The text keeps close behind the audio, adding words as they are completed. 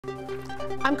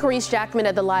I'm Carice Jackman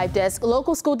at the Live Desk.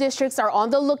 Local school districts are on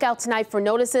the lookout tonight for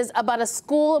notices about a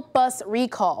school bus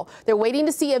recall. They're waiting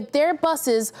to see if their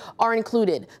buses are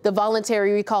included. The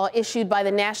voluntary recall issued by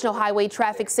the National Highway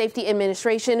Traffic Safety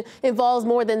Administration involves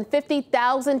more than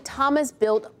 50,000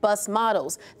 Thomas-built bus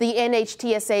models. The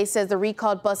NHTSA says the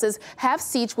recalled buses have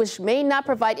seats which may not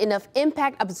provide enough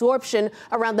impact absorption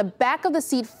around the back of the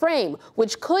seat frame,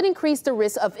 which could increase the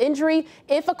risk of injury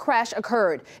if a crash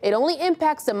occurred. It only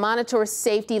impacts the Monitor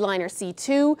Safety Liner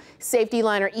C2, Safety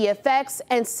Liner EFX,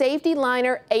 and Safety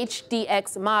Liner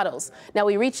HDX models. Now,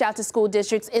 we reached out to school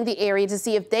districts in the area to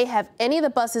see if they have any of the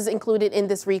buses included in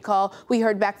this recall. We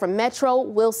heard back from Metro,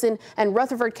 Wilson, and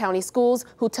Rutherford County Schools,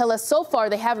 who tell us so far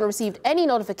they haven't received any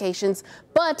notifications,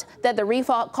 but that the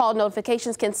recall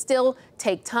notifications can still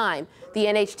take time. The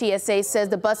NHTSA says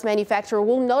the bus manufacturer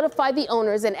will notify the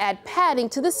owners and add padding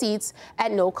to the seats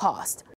at no cost.